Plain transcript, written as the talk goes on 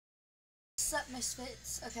What's up,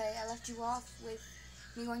 Misfits? Okay, I left you off with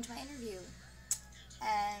me going to my interview,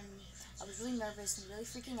 and I was really nervous and really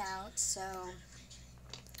freaking out, so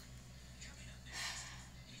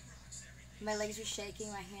my legs were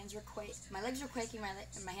shaking, my legs were quaking,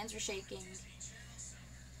 my hands were shaking,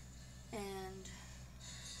 and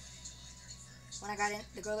when I got in,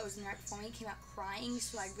 the girl that was in there before me came out crying,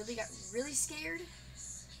 so I really got really scared.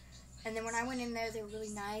 And then when I went in there, they were really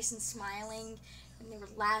nice and smiling, and they were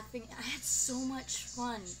laughing. I had so much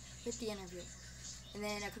fun with the interview. And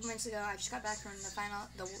then a couple minutes ago, I just got back from the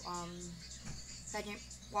pageant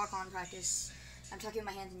walk-on practice. I'm talking with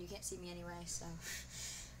my hands, and you can't see me anyway, so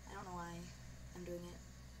I don't know why I'm doing it.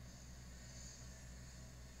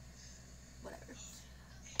 Whatever.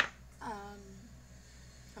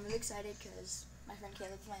 I'm really excited because my friend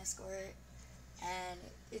Caleb's my escort, and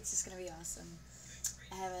it's just gonna be awesome.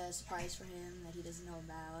 I have a surprise for him that he doesn't know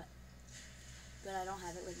about, but I don't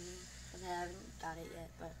have it with me because I haven't got it yet,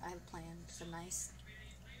 but I have a plan.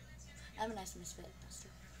 I'm a nice misfit, that's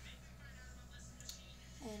true.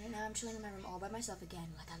 And now I'm chilling in my room all by myself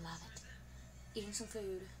again, like I love it. Eating some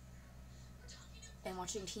food and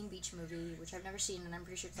watching Teen Beach Movie, which I've never seen, and I'm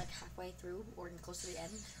pretty sure it's like halfway through or close to the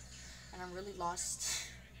end, and I'm really lost.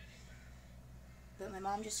 But my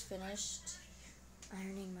mom just finished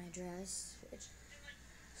ironing my dress, which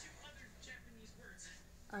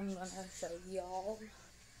I'm gonna show y'all.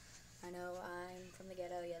 I know I'm from the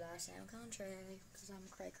ghetto, yet I sound country, because I'm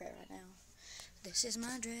cray-cray right now. This is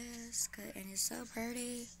my dress, and it's so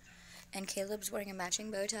pretty. And Caleb's wearing a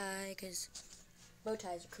matching bow tie, because bow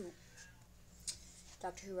ties are cool.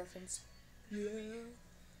 Doctor Who reference. Yeah.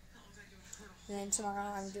 And then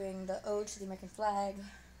tomorrow I'm doing the Ode to the American Flag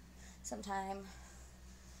sometime.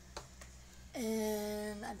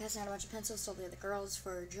 And I'm passing out a bunch of pencils to the other girls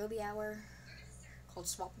for Joby Hour, called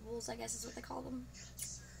Swappables, I guess is what they call them.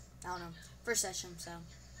 I don't know. First session, so.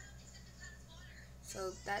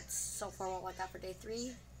 So that's so far what I got for day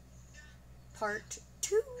 3. Part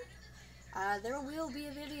 2. There will be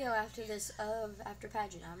a video after this after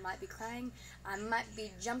pageant. I might be crying. I might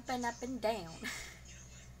be jumping up and down.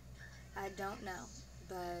 I don't know.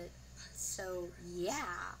 But, so,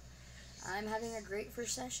 yeah. I'm having a great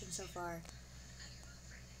first session so far.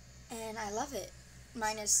 And I love it.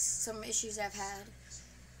 Minus some issues I've had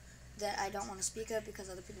that I don't want to speak of because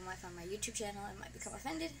other people might find my YouTube channel and might become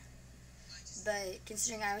offended. But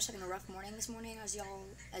considering I was having a rough morning this morning, as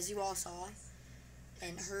you all saw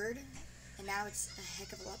and heard, and now it's a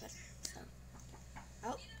heck of a lot better. So,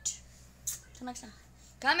 out. Till next time.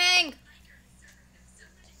 Coming!